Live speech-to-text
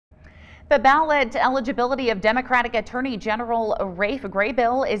The ballot eligibility of Democratic Attorney General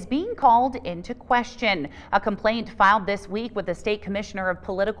Graybill is being called into question. A complaint filed this week with the State Commissioner of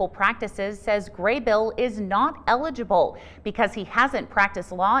Political Practices says Graybill is not eligible because he hasn't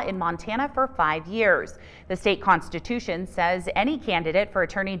practiced law in Montana for 5 years. The state constitution says any candidate for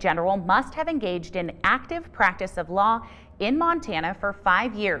Attorney General must have engaged in active practice of law in Montana for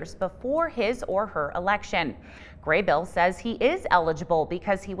 5 years before his or her election. Graybill says he is eligible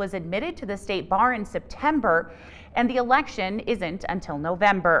because he was admitted to the state bar in September and the election isn't until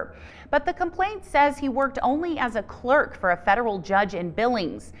November. But the complaint says he worked only as a clerk for a federal judge in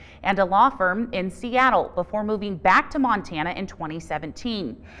Billings and a law firm in Seattle before moving back to Montana in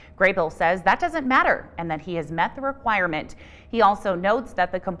 2017. Graybill says that doesn't matter and that he has met the requirement. He also notes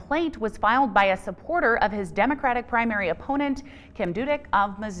that the complaint was filed by a supporter of his Democratic primary opponent, Kim Dudek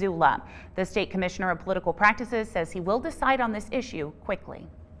of Missoula. The State Commissioner of Political Practices says he will decide on this issue quickly.